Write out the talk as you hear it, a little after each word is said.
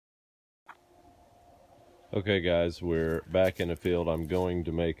Okay guys, we're back in the field. I'm going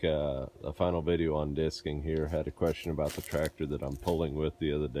to make a final video on disking here. Had a question about the tractor that I'm pulling with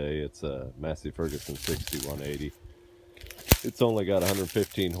the other day. It's a Massey Ferguson 6180. It's only got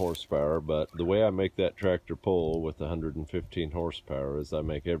 115 horsepower, but the way I make that tractor pull with 115 horsepower is I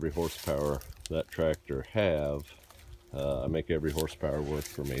make every horsepower that tractor have, I make every horsepower work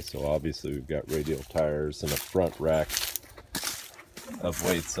for me. So obviously we've got radial tires and a front rack of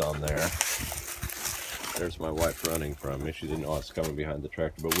weights on there. There's my wife running from me. She didn't know I was coming behind the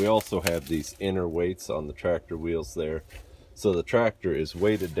tractor. But we also have these inner weights on the tractor wheels there. So the tractor is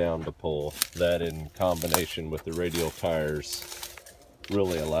weighted down to pull. That in combination with the radial tires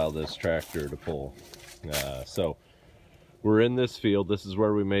really allow this tractor to pull. So we're in this field. This is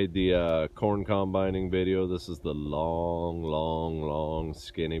where we made the corn combining video. This is the long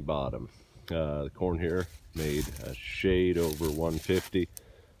skinny bottom. The corn here made a shade over 150.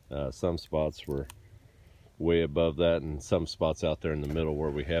 Some spots were way above that, and some spots out there in the middle where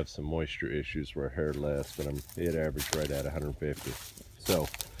we have some moisture issues were a hair less, but it averaged right at 150. So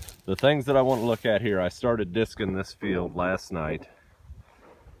the things that I want to look at here, I started disking this field last night,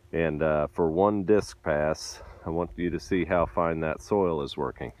 and for one disc pass I want you to see how fine that soil is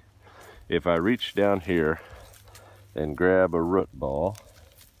working. If I reach down here and grab a root ball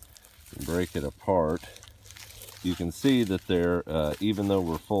and break it apart, you can see that there, even though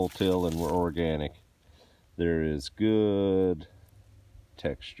we're full till and we're organic, there is good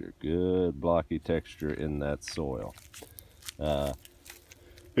texture, good blocky texture in that soil.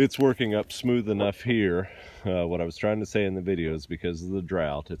 It's working up smooth enough here. What I was trying to say in the video is because of the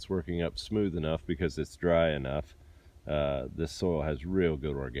drought, it's working up smooth enough because it's dry enough. This soil has real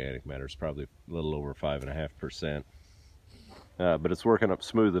good organic matter. It's probably a little over 5.5%. But it's working up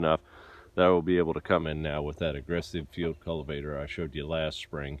smooth enough that I will be able to come in now with that aggressive field cultivator I showed you last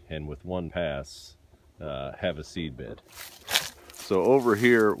spring, and with one pass, have a seed bed. So over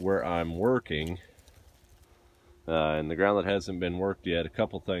here where I'm working, in the ground that hasn't been worked yet, a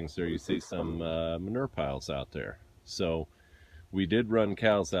couple things there. You see some manure piles out there. So we did run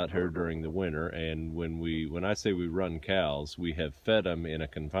cows out here during the winter, and when I say we run cows, we have fed them in a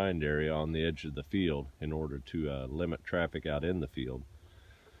confined area on the edge of the field in order to limit traffic out in the field.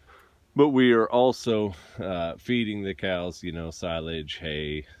 But we are also feeding the cows, you know, silage,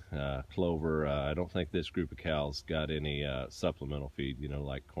 hay, clover. I don't think this group of cows got any supplemental feed, you know,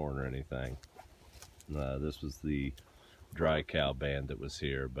 like corn or anything. This was the dry cow band that was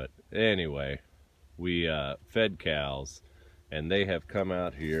here. But anyway, we fed cows, and they have come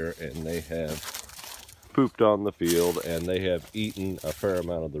out here and they have pooped on the field, and they have eaten a fair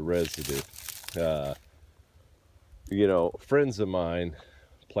amount of the residue. You know, friends of mine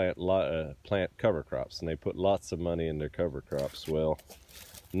plant cover crops, and they put lots of money in their cover crops. Well,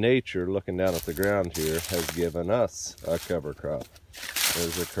 nature, looking down at the ground here, has given us a cover crop.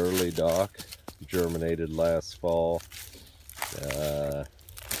 There's a curly dock, germinated last fall. That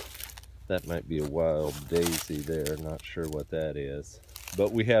might be a wild daisy there, not sure what that is.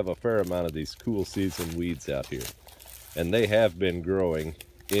 But we have a fair amount of these cool season weeds out here, and they have been growing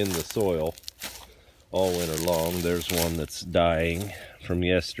in the soil all winter long. There's one that's dying from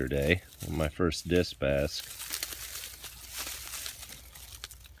yesterday, my first disc pass.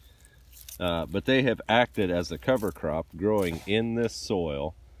 But they have acted as a cover crop growing in this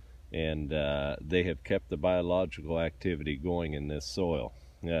soil, and they have kept the biological activity going in this soil.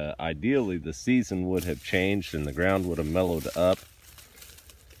 Ideally, the season would have changed and the ground would have mellowed up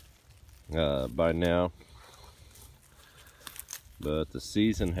by now, but the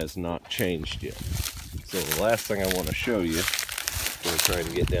season has not changed yet. So the last thing I want to show you, I'm going to try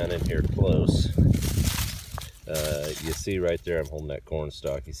and get down in here close. You see right there, I'm holding that corn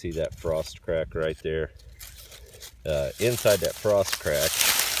stalk. You see that frost crack right there? Inside that frost crack,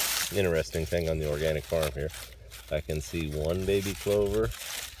 interesting thing on the organic farm here, I can see one baby clover,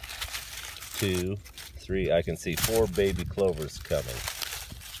 2, 3, I can see 4 baby clovers coming.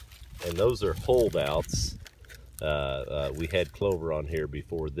 And those are holdouts. We had clover on here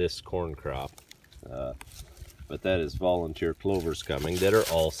before this corn crop. But that is volunteer clovers coming that are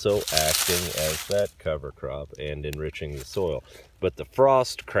also acting as that cover crop and enriching the soil. But the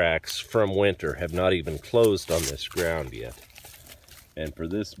frost cracks from winter have not even closed on this ground yet. And for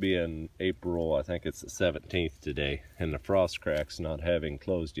this being April, I think it's the 17th today, and the frost cracks not having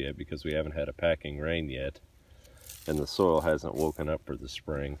closed yet because we haven't had a packing rain yet, and the soil hasn't woken up for the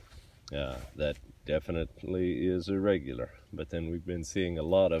spring, that definitely is irregular. But then we've been seeing a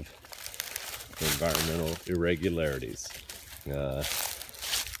lot of environmental irregularities.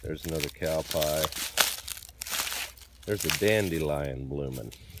 There's another cow pie. There's a dandelion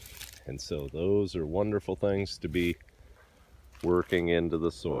blooming. And so those are wonderful things to be working into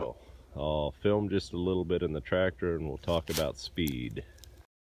the soil. I'll film just a little bit in the tractor and we'll talk about speed.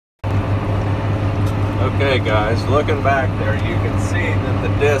 Okay guys, looking back there, you can see that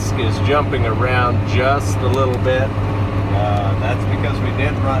the disc is jumping around just a little bit. That's because we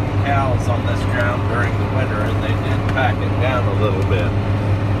did run cows on this ground during the winter and they did pack it down a little bit.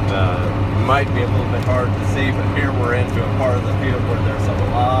 Might be a little bit hard to see, but here we're into a part of the field where there's a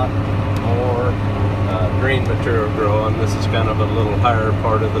lot more green material growing. This is kind of a little higher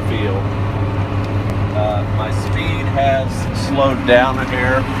part of the field. My speed has slowed down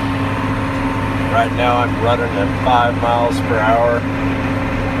here. Right now I'm running at 5 miles per hour.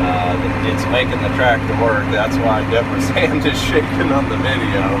 It's making the tractor work. That's why Deborah's hand is shaking on the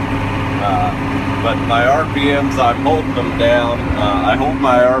video. But my RPMs, I'm holding them down. I hold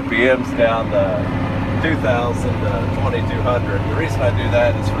my RPMs down to 2,000 to 2,200. The reason I do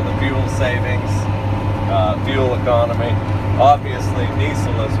that is for the fuel savings, fuel economy. Obviously,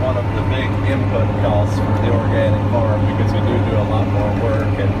 diesel is one of the big input costs for the organic farm because we do a lot more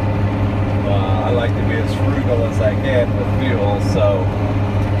work, and I like to be as frugal as I can with fuel. So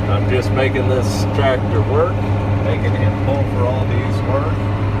I'm just making this tractor work, making him pull for all these work,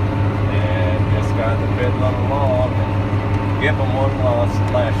 and just kind of fiddling along and give him one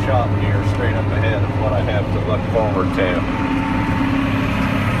last shot here straight up ahead of what I have to look forward to.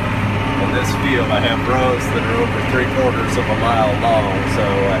 In this field I have rows that are over 3/4 of a mile long, so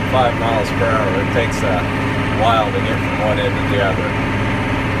at 5 miles per hour it takes a while to get from one end to the other.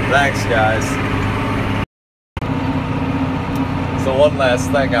 Thanks guys. So one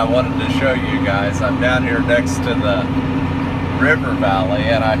last thing I wanted to show you guys. I'm down here next to the river valley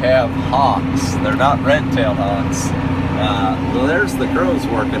and I have hawks. They're not red-tailed hawks. Well, there's the crows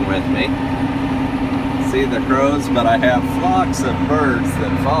working with me. See the crows? But I have flocks of birds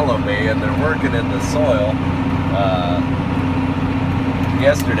that follow me and they're working in the soil.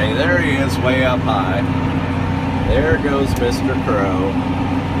 Yesterday, there he is way up high. There goes Mr. Crow.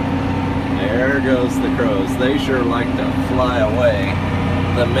 There goes the crows. They sure like to fly away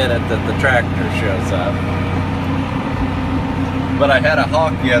the minute that the tractor shows up. But I had a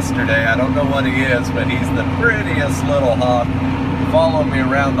hawk yesterday. I don't know what he is, but he's the prettiest little hawk. He followed me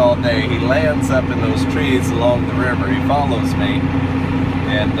around all day. He lands up in those trees along the river. He follows me.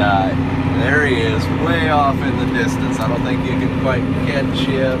 And there he is, way off in the distance. I don't think you can quite catch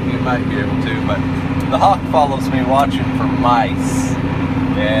him. You might be able to, but the hawk follows me watching for mice.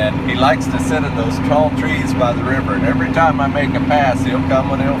 And he likes to sit in those tall trees by the river, and every time I make a pass, he'll come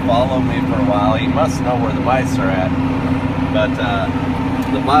and he'll follow me for a while. He must know where the mice are at. But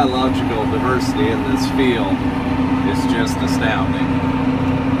the biological diversity in this field is just astounding.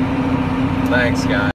 Thanks, guys.